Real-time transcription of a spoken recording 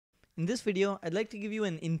In this video, I'd like to give you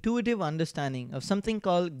an intuitive understanding of something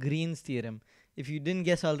called Green's theorem. If you didn't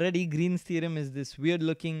guess already, Green's theorem is this weird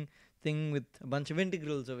looking thing with a bunch of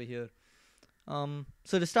integrals over here.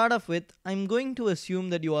 So to start off with, I'm going to assume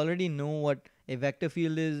that you already know what a vector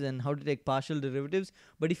field is and how to take partial derivatives.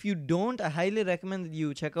 But if you don't, I highly recommend that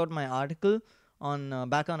you check out my article on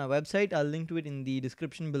back on our website. I'll link to it in the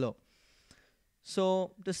description below.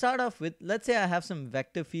 So to start off with, let's say I have some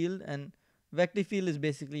vector field, and vector field is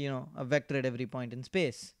basically a vector at every point in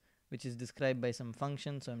space, which is described by some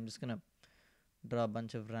function. So I'm just gonna draw a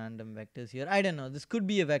bunch of random vectors here. I don't know, this could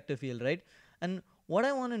be a vector field, right? And what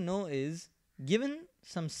I want to know is, given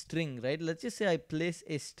some string, right? Let's just say I place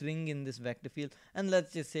a string in this vector field, and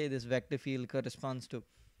let's just say this vector field corresponds to,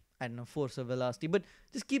 I don't know, force or velocity, but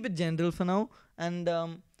just keep it general for now. And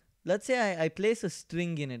let's say I place a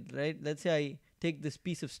string in it, right? Let's say I take this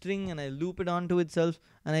piece of string and I loop it onto itself,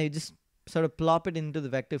 and I just sort of plop it into the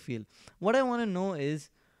vector field. What I want to know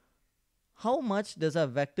is, how much does our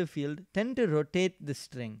vector field tend to rotate the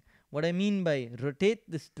string? What I mean by rotate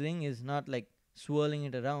the string is not like swirling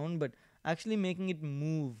it around, but actually making it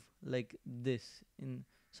move like this, in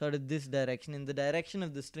sort of this direction, in the direction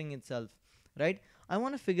of the string itself, right? I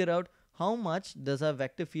want to figure out how much does our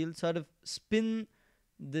vector field sort of spin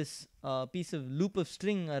this piece of loop of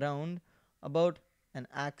string around about an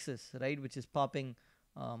axis, right, which is popping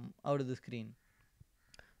out of the screen.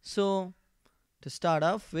 So to start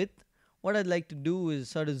off with, what I'd like to do is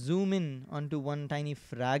sort of zoom in onto one tiny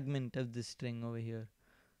fragment of this string over here.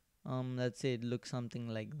 Let's say it looks something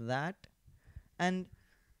like that. And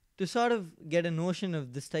to sort of get a notion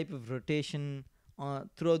of this type of rotation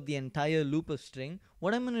throughout the entire loop of string,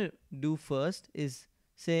 what I'm going to do first is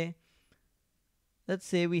say, let's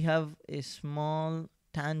say we have a small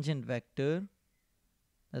tangent vector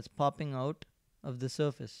that's popping out of the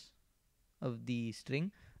surface of the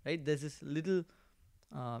string, right? There's this little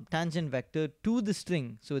tangent vector to the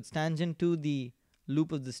string, so it's tangent to the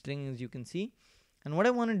loop of the string, as you can see. And what I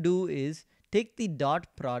want to do is take the dot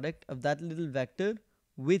product of that little vector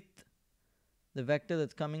with the vector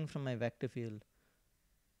that's coming from my vector field,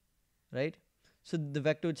 right? So the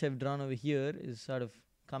vector which I've drawn over here is sort of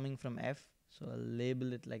coming from f, so I'll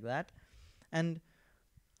label it like that. And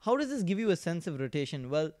how does this give you a sense of rotation?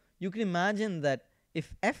 Well, you can imagine that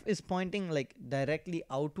if f is pointing like directly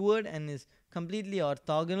outward and is completely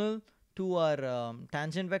orthogonal to our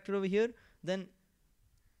tangent vector over here, then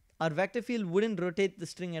our vector field wouldn't rotate the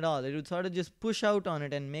string at all. It would sort of just push out on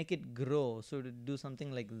it and make it grow. So it would do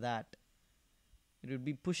something like that. It would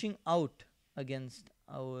be pushing out against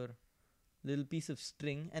our little piece of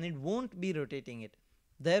string, and it won't be rotating it.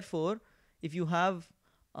 Therefore, if you have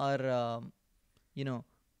our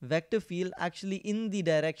vector field actually in the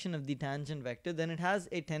direction of the tangent vector, then it has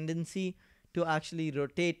a tendency to actually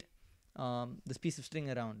rotate this piece of string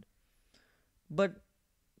around. But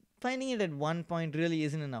finding it at one point really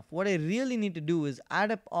isn't enough. What I really need to do is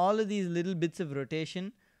add up all of these little bits of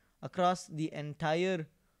rotation across the entire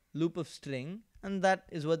loop of string, and that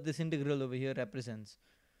is what this integral over here represents.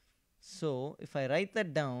 So if I write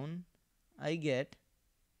that down, I get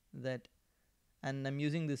that, and I'm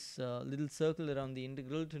using this little circle around the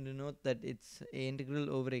integral to denote that it's a integral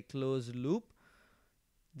over a closed loop.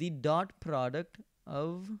 The dot product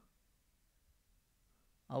of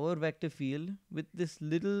our vector field with this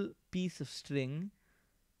little piece of string,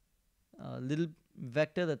 little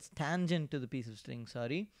vector that's tangent to the piece of string,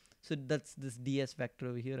 sorry. So that's this ds vector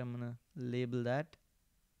over here. I'm gonna label that,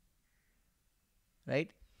 right?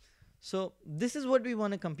 So this is what we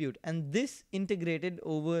want to compute, and this integrated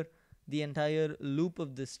over the entire loop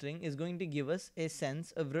of this string is going to give us a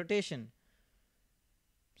sense of rotation.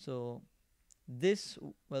 So this,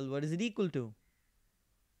 well, what is it equal to?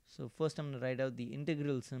 So first I'm going to write out the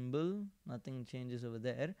integral symbol. Nothing changes over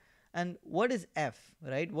there. And what is f,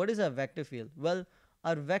 right? What is our vector field? Well,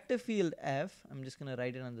 our vector field f, I'm just going to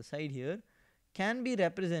write it on the side here, can be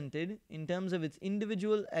represented in terms of its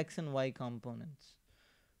individual x and y components,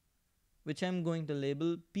 which I'm going to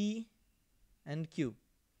label p and q.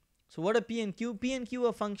 So what are p and q? P and q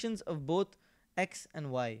are functions of both x and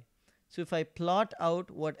y. So if I plot out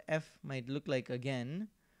what f might look like again,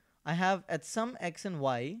 I have at some x and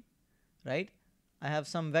y, right, I have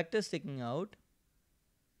some vector sticking out,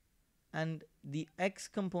 and the x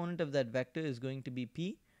component of that vector is going to be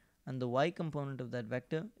p, and the y component of that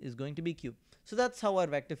vector is going to be q. So that's how our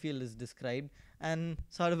vector field is described. And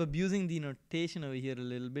sort of abusing the notation over here a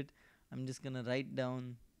little bit, I'm just going to write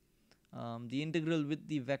down the integral with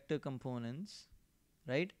the vector components,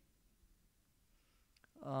 right?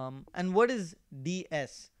 And what is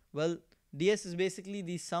ds? Well, ds is basically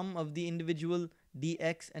the sum of the individual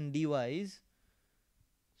dx and dy's.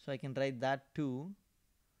 So I can write that too.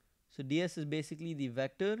 So ds is basically the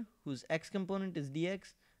vector whose x component is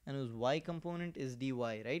dx and whose y component is dy,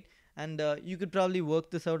 right? And you could probably work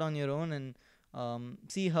this out on your own and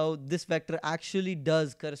see how this vector actually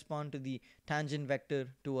does correspond to the tangent vector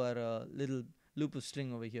to our little loop of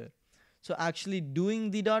string over here. So actually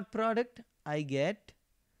doing the dot product, I get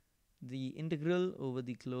the integral over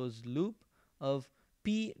the closed loop of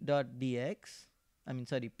p dot dx,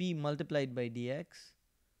 p multiplied by dx,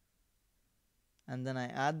 and then I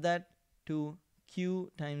add that to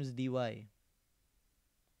q times dy.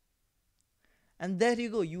 And there you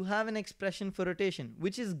go, you have an expression for rotation,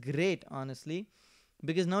 which is great, honestly,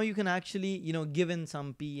 because now you can actually, given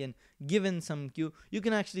some p and given some q, you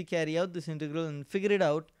can actually carry out this integral and figure it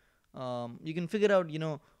out. You can figure out,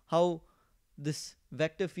 how this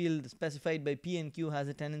vector field specified by p and q has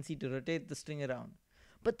a tendency to rotate the string around.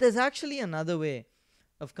 But there's actually another way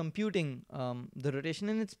of computing the rotation,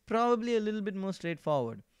 and it's probably a little bit more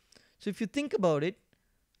straightforward. So if you think about it,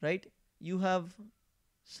 right, you have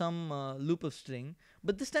some loop of string,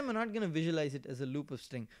 but this time we're not going to visualize it as a loop of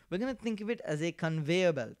string. We're going to think of it as a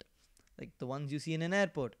conveyor belt, like the ones you see in an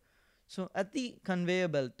airport. So at the conveyor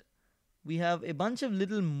belt, we have a bunch of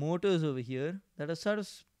little motors over here that are sort of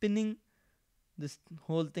spinning this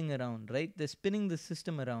whole thing around, right? They're spinning the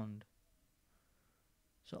system around.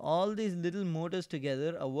 So all these little motors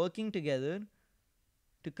together are working together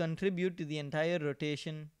to contribute to the entire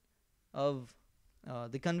rotation of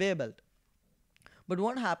the conveyor belt. But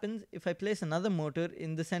what happens if I place another motor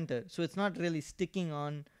in the center? So it's not really sticking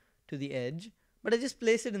on to the edge, but I just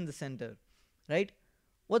place it in the center, right?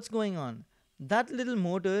 What's going on? That little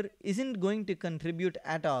motor isn't going to contribute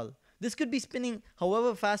at all. This could be spinning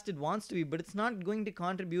however fast it wants to be, but it's not going to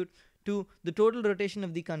contribute to the total rotation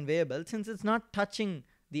of the conveyor belt since it's not touching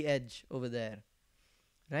the edge over there,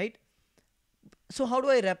 right? So how do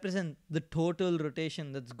I represent the total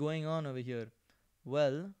rotation that's going on over here?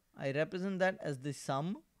 Well, I represent that as the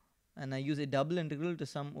sum, and I use a double integral to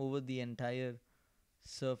sum over the entire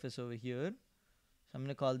surface over here. So I'm going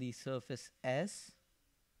to call the surface S,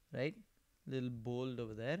 right? Little bold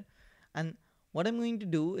over there. And what I'm going to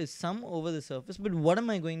do is sum over the surface, but what am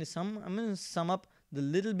I going to sum? I'm going to sum up the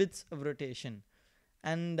little bits of rotation.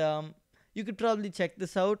 And you could probably check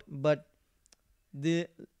this out, but the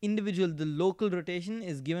local rotation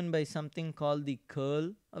is given by something called the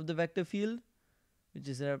curl of the vector field, which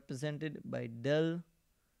is represented by del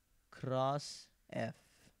cross f,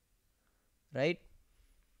 right?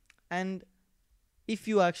 And if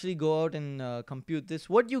you actually go out and compute this,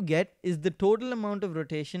 what you get is the total amount of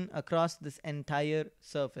rotation across this entire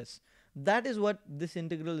surface. That is what this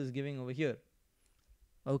integral is giving over here.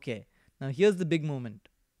 Okay, now here's the big moment.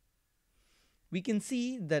 We can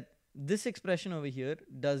see that this expression over here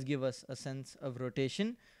does give us a sense of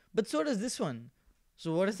rotation, but so does this one.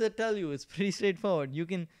 So what does that tell you? It's pretty straightforward. You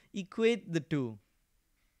can equate the two,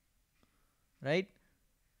 right?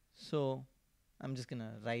 So I'm just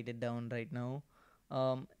gonna write it down right now.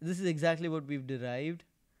 This is exactly what we've derived.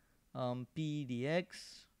 P dx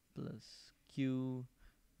plus q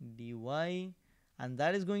dy, and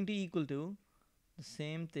that is going to equal to the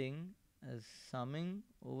same thing as summing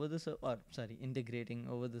over the integrating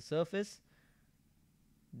over the surface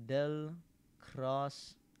del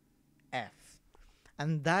cross f.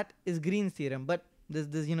 And that is Green's theorem. But there's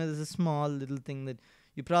a small little thing that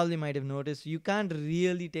you probably might have noticed. You can't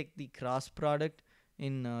really take the cross product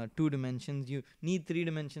in 2 dimensions. You need 3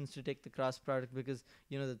 dimensions to take the cross product because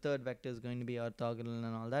the third vector is going to be orthogonal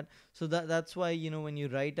and all that. So that's why when you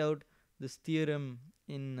write out this theorem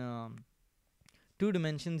in 2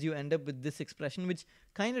 dimensions, you end up with this expression, which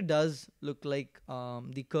kind of does look like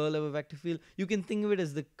the curl of a vector field. You can think of it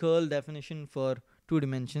as the curl definition for 2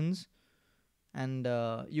 dimensions. And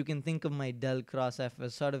you can think of my del cross f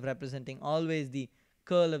as sort of representing always the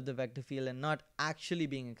curl of the vector field and not actually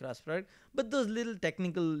being a cross product. But those little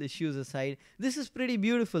technical issues aside, this is pretty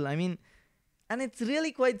beautiful. I mean, and it's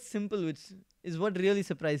really quite simple, which is what really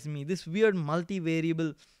surprised me. This weird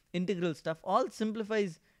multivariable integral stuff all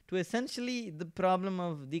simplifies to essentially the problem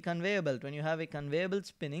of the conveyor belt. When you have a conveyor belt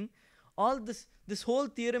spinning, all this whole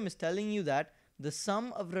theorem is telling you that the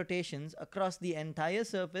sum of rotations across the entire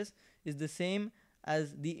surface is the same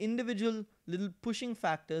as the individual little pushing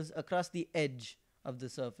factors across the edge of the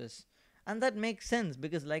surface. And that makes sense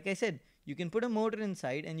because, like I said, you can put a motor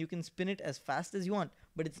inside and you can spin it as fast as you want,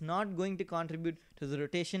 but it's not going to contribute to the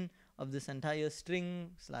rotation of this entire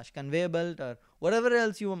string / conveyor belt or whatever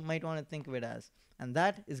else you might want to think of it as. And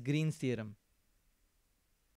that is Green's theorem.